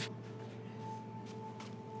massive.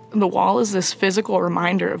 The wall is this physical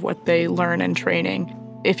reminder of what they learn in training.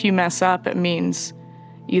 If you mess up, it means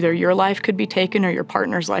either your life could be taken or your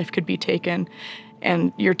partner's life could be taken.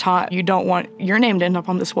 And you're taught you don't want your name to end up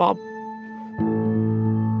on this wall.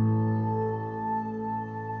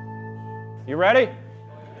 You ready? Yes,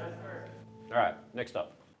 sir. All right, next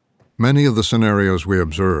up. Many of the scenarios we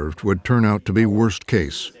observed would turn out to be worst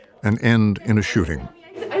case and end in a shooting.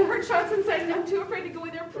 I heard shots inside and I'm too afraid to go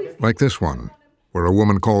in there, please. Like this one, where a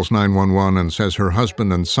woman calls 911 and says her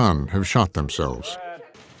husband and son have shot themselves.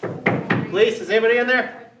 Police, is anybody in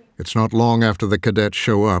there? It's not long after the cadets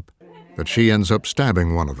show up that she ends up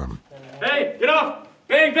stabbing one of them. Hey, get off!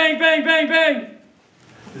 Bang, bang, bang, bang, bang!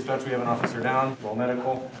 Dispatch, we have an officer down, roll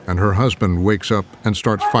medical. And her husband wakes up and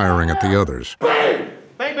starts firing at the others. Bang!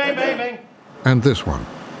 Bang, bang, bang, bang! And this one,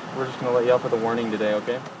 We're just gonna let you up with a warning today,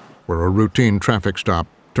 okay? where a routine traffic stop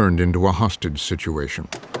turned into a hostage situation.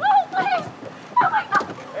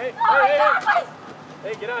 Hey,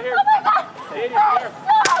 get out here!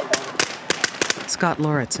 Scott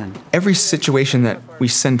Lauritsen. Every situation that we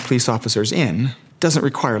send police officers in doesn't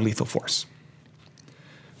require lethal force.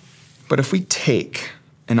 But if we take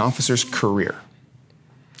an officer's career,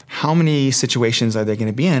 how many situations are they going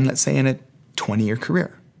to be in, let's say in a 20-year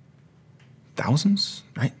career? Thousands,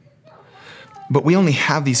 right? But we only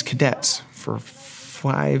have these cadets for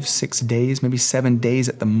 5, 6 days, maybe 7 days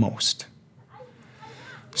at the most.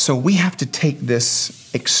 So we have to take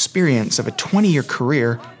this experience of a 20-year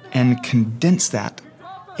career and condense that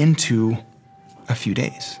into a few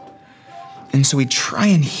days. And so we try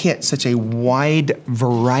and hit such a wide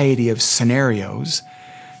variety of scenarios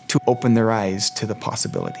to open their eyes to the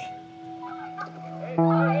possibility.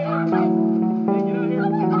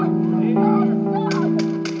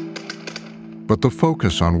 But the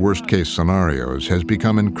focus on worst-case scenarios has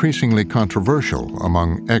become increasingly controversial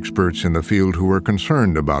among experts in the field who are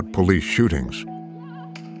concerned about police shootings.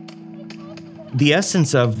 The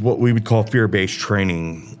essence of what we would call fear-based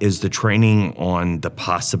training is the training on the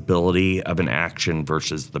possibility of an action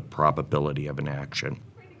versus the probability of an action.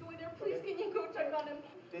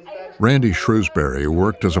 Randy Shrewsbury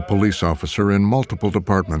worked as a police officer in multiple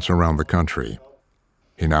departments around the country.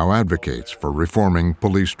 He now advocates for reforming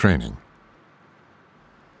police training.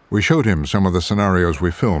 We showed him some of the scenarios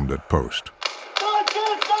we filmed at Post.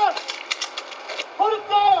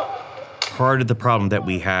 Part of the problem that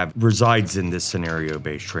we have resides in this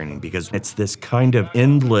scenario-based training because it's this kind of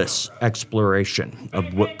endless exploration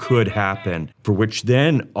of what could happen, for which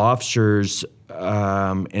then officers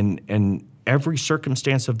in every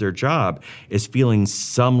circumstance of their job is feeling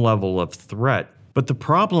some level of threat. But the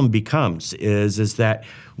problem becomes is that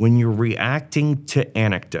when you're reacting to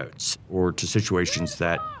anecdotes or to situations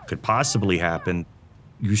that could possibly happen,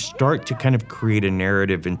 you start to kind of create a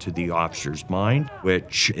narrative into the officer's mind,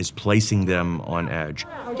 which is placing them on edge.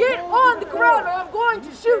 Get on the ground or I'm going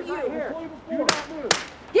to shoot you!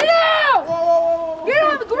 Get out! Get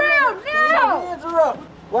on the ground now! Hands are up!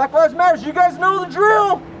 Black Lives Matter, you guys know the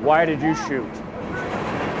drill! Why did you shoot?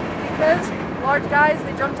 Because large guys,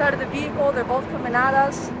 they jumped out of the vehicle, they're both coming at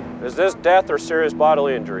us. Is this death or serious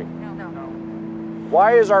bodily injury? No.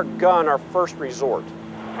 Why is our gun our first resort?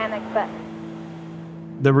 Panic button.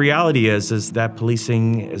 The reality is that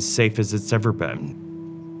policing is safe as it's ever been.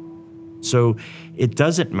 So it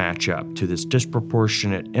doesn't match up to this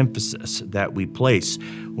disproportionate emphasis that we place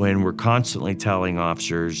when we're constantly telling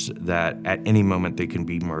officers that at any moment they can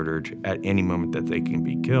be murdered, at any moment that they can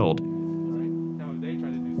be killed.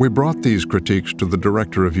 We brought these critiques to the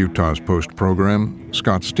director of Utah's Post program,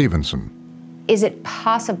 Scott Stevenson. Is it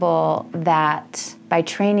possible that by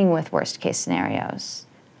training with worst-case scenarios,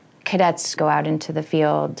 cadets go out into the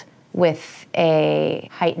field with a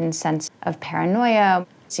heightened sense of paranoia,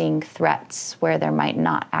 seeing threats where there might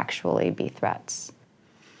not actually be threats?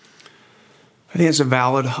 I think it's a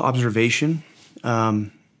valid observation,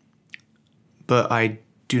 but I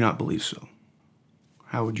do not believe so.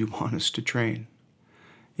 How would you want us to train?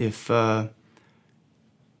 If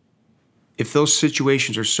those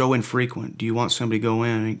situations are so infrequent, do you want somebody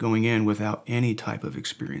going in without any type of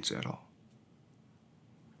experience at all?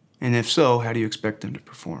 And if so, how do you expect them to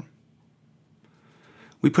perform?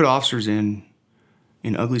 We put officers in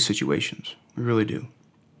ugly situations. We really do.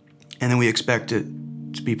 And then we expect it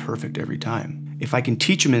to be perfect every time. If I can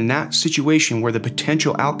teach them in that situation where the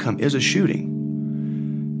potential outcome is a shooting,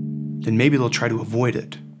 then maybe they'll try to avoid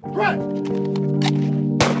it.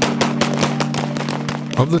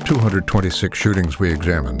 Of the 226 shootings we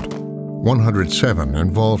examined, 107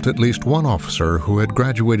 involved at least one officer who had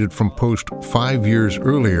graduated from post 5 years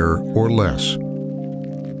earlier or less.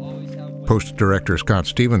 Post Director Scott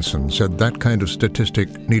Stevenson said that kind of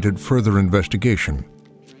statistic needed further investigation.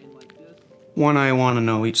 One, I want to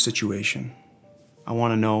know each situation. I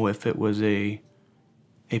want to know if it was a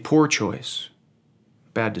poor choice,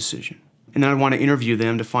 bad decision. And then I want to interview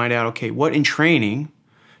them to find out, okay, what in training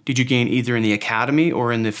did you gain either in the academy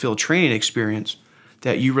or in the field training experience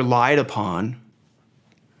that you relied upon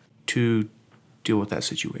to deal with that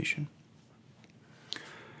situation?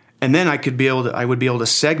 And then I would be able to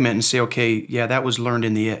segment and say, okay, yeah, that was learned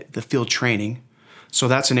in the field training, so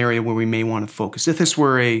that's an area where we may want to focus. If this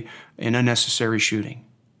were an unnecessary shooting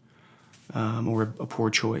or a poor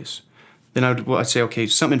choice, then I'd say, okay,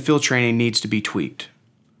 something in field training needs to be tweaked.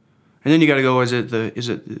 And then you got to go, is it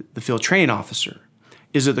the field training officer?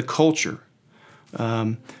 Is it the culture?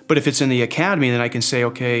 But if it's in the academy, then I can say,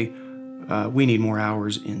 okay, we need more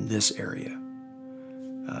hours in this area.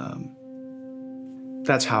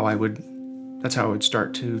 That's how I would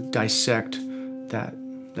start to dissect that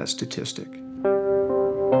statistic.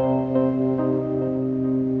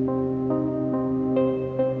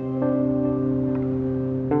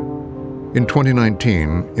 In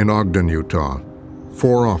 2019, in Ogden, Utah,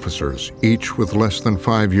 4 officers, each with less than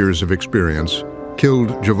 5 years of experience,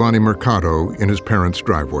 killed Giovanni Mercado in his parents'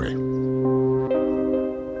 driveway.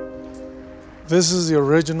 This is the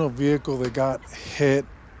original vehicle that got hit,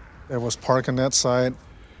 that was parked on that side.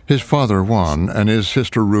 His father, Juan, and his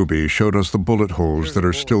sister, Ruby, showed us the bullet holes that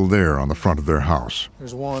are still there on the front of their house.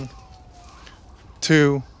 There's 1,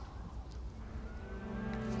 2.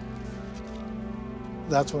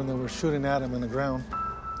 That's when they were shooting at him in the ground.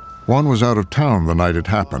 Juan was out of town the night it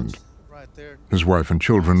happened. His wife and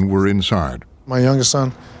children were inside. My youngest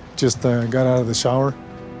son just got out of the shower.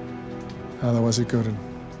 Otherwise, he could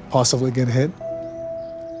possibly get hit.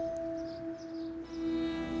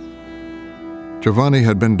 Giovanni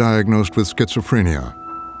had been diagnosed with schizophrenia.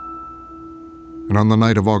 And on the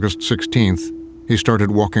night of August 16th, he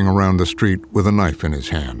started walking around the street with a knife in his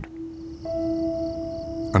hand.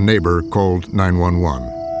 A neighbor called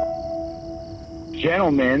 911.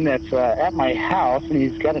 Gentleman that's at my house, and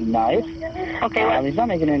he's got a knife. Okay. He's not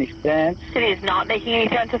making any sense. So he's not making any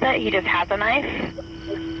sense with it? He just has a knife?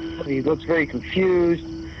 He looks very confused,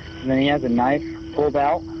 and then he has a knife pulled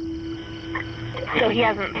out. So he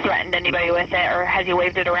hasn't threatened anybody with it, or has he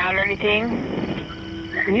waved it around or anything?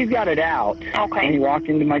 He's got it out. Okay. And he walked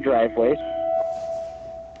into my driveway.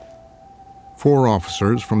 4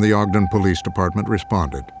 officers from the Ogden Police Department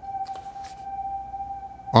responded.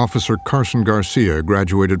 Officer Carson Garcia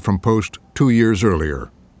graduated from post 2 years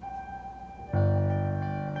earlier.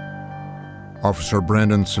 Officer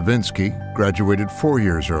Brandon Savinsky graduated 4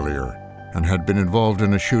 years earlier and had been involved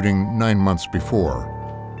in a shooting 9 months before.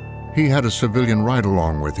 He had a civilian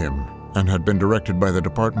ride-along with him and had been directed by the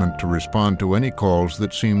department to respond to any calls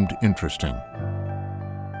that seemed interesting.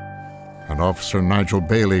 And Officer Nigel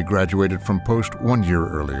Bailey graduated from post 1 year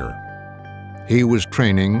earlier. He was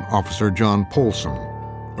training Officer John Polson,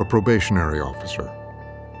 a probationary officer.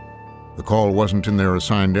 The call wasn't in their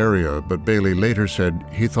assigned area, but Bailey later said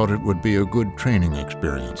he thought it would be a good training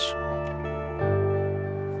experience.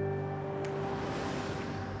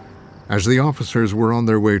 As the officers were on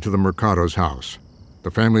their way to the Mercado's house,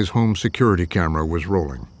 the family's home security camera was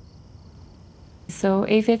rolling. So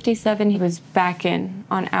 857, he was back in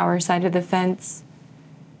on our side of the fence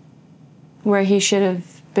where he should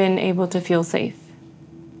have been able to feel safe.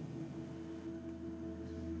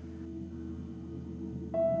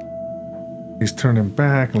 He's turning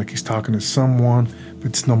back like he's talking to someone,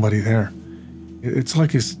 but there's nobody there. It's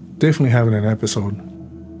like he's definitely having an episode.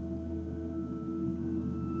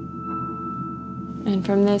 And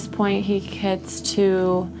from this point, he gets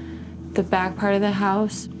to the back part of the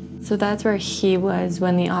house. So that's where he was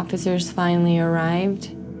when the officers finally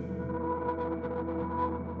arrived.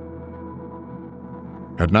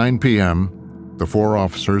 At 9 p.m., the 4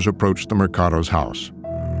 officers approached the Mercado's house.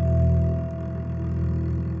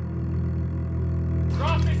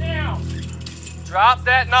 Drop it down! Drop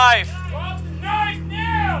that knife! Drop the knife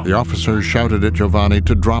now! The officers shouted at Giovanni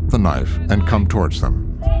to drop the knife and come towards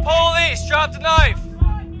them. Police, drop the knife!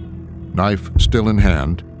 Knife still in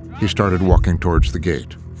hand, he started walking towards the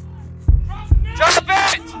gate. Drop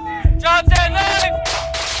it! Drop that knife!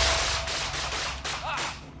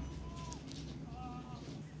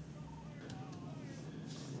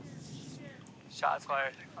 Shots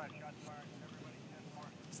fired.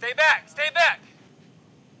 Stay back! Stay back!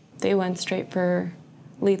 They went straight for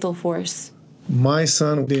lethal force. My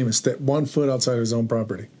son didn't even step 1 foot outside his own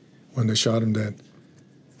property when they shot him dead.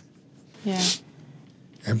 Yeah.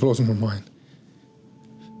 It blows my mind.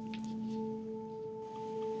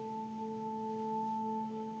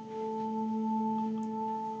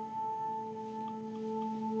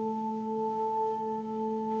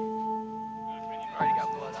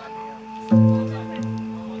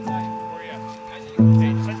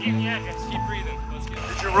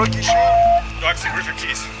 Rookie shot. Doxy, where's your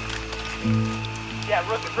keys? Yeah,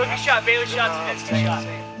 rookie shot, Bailey shot, Stavinsky shot.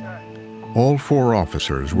 All 4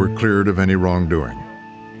 officers were cleared of any wrongdoing.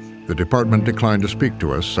 The department declined to speak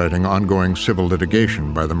to us, citing ongoing civil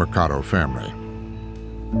litigation by the Mercado family.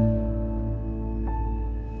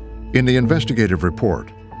 In the investigative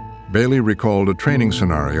report, Bailey recalled a training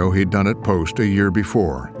scenario he'd done at post a year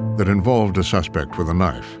before that involved a suspect with a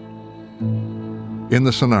knife. In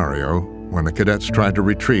the scenario, when the cadets tried to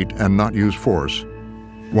retreat and not use force,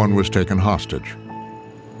 one was taken hostage.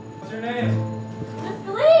 What's your name? Just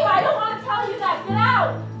leave! I don't want to tell you that! Get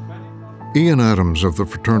out! Ian Adams of the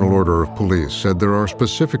Fraternal Order of Police said there are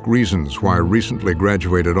specific reasons why recently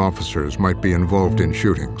graduated officers might be involved in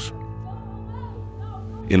shootings.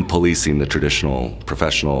 In policing, the traditional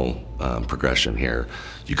professional progression here,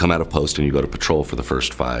 you come out of post and you go to patrol for the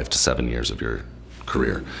first 5 to 7 years of your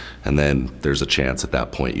career. And then there's a chance at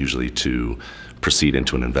that point usually to proceed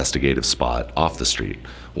into an investigative spot off the street.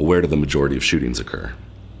 Well, where do the majority of shootings occur?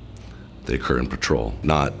 They occur in patrol,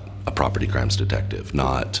 not a property crimes detective,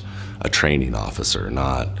 not a training officer,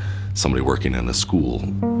 not somebody working in a school.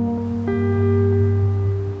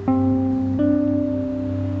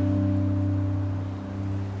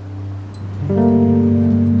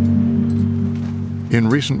 In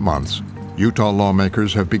recent months, Utah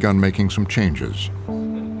lawmakers have begun making some changes.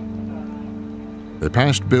 They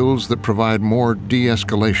passed bills that provide more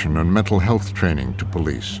de-escalation and mental health training to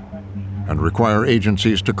police and require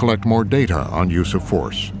agencies to collect more data on use of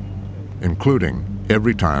force, including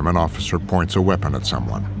every time an officer points a weapon at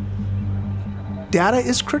someone. Data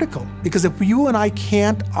is critical because if you and I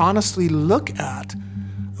can't honestly look at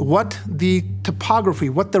what the topography,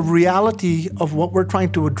 what the reality of what we're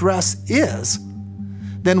trying to address is,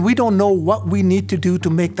 then we don't know what we need to do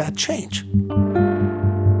to make that change.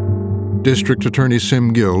 District Attorney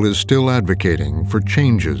Sim Gill is still advocating for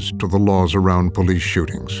changes to the laws around police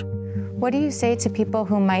shootings. What do you say to people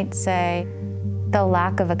who might say the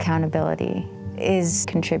lack of accountability is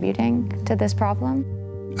contributing to this problem?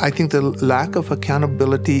 I think the lack of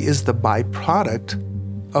accountability is the byproduct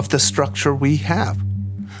of the structure we have.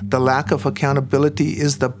 The lack of accountability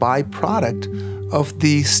is the byproduct of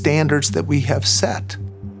the standards that we have set.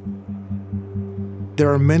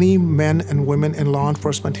 There are many men and women in law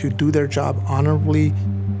enforcement who do their job honorably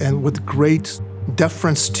and with great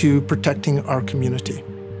deference to protecting our community.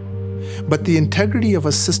 But the integrity of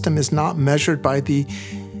a system is not measured by the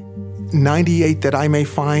 98 that I may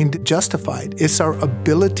find justified. It's our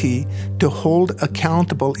ability to hold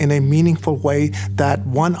accountable in a meaningful way that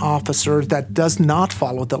one officer that does not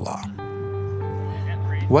follow the law.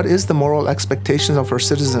 What is the moral expectation of our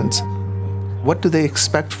citizens? What do they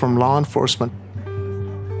expect from law enforcement?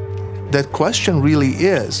 The question really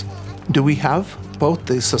is, do we have both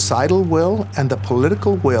the societal will and the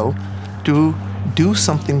political will to do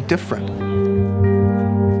something different?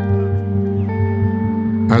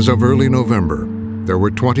 As of early November, there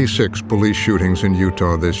were 26 police shootings in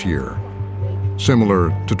Utah this year, similar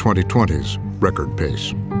to 2020's record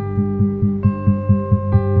pace.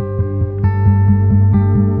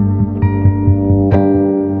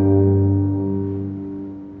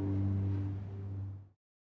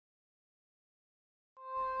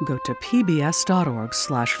 Go to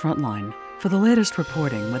pbs.org/frontline for the latest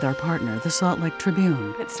reporting with our partner, the Salt Lake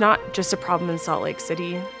Tribune. It's not just a problem in Salt Lake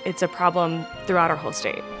City, it's a problem throughout our whole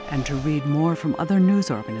state. And to read more from other news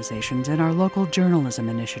organizations in our local journalism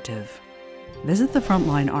initiative. Visit the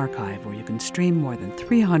Frontline archive where you can stream more than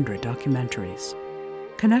 300 documentaries.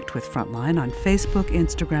 Connect with Frontline on Facebook,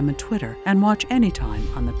 Instagram, and Twitter, and watch anytime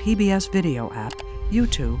on the PBS video app,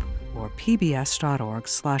 YouTube, or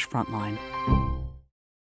pbs.org/frontline.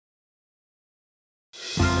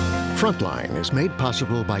 Frontline is made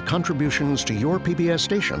possible by contributions to your PBS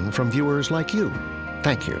station from viewers like you.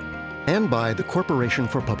 Thank you. And by the Corporation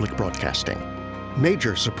for Public Broadcasting.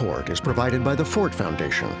 Major support is provided by the Ford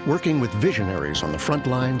Foundation, working with visionaries on the front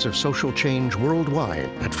lines of social change worldwide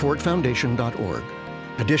at fordfoundation.org.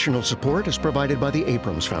 Additional support is provided by the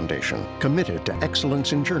Abrams Foundation, committed to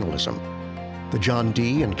excellence in journalism. The John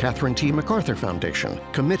D. and Catherine T. MacArthur Foundation,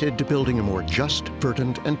 committed to building a more just,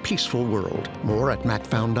 verdant, and peaceful world. More at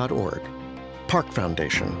macfound.org. Park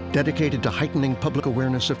Foundation, dedicated to heightening public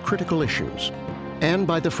awareness of critical issues, and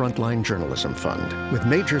by the Frontline Journalism Fund, with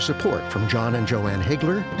major support from John and Joanne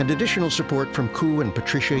Hagler and additional support from Koo and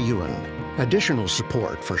Patricia Ewan. Additional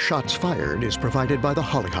support for Shots Fired is provided by the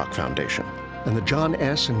Hollyhock Foundation and the John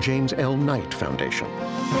S. and James L. Knight Foundation.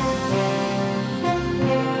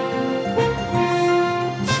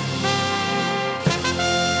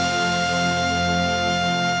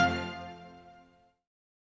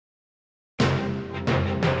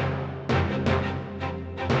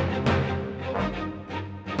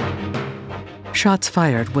 Shots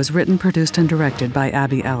Fired was written, produced, and directed by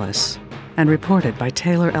Abby Ellis, and reported by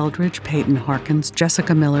Taylor Eldridge, Peyton Harkins,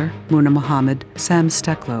 Jessica Miller, Muna Muhammad, Sam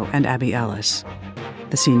Stecklow, and Abby Ellis.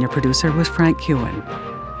 The senior producer was Frank Kewen.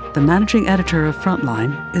 The managing editor of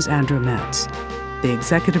Frontline is Andrew Metz. The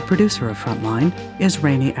executive producer of Frontline is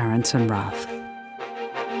Rainey Aronson Roth.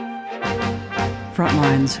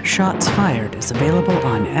 Frontline's Shots Fired is available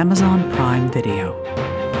on Amazon Prime Video.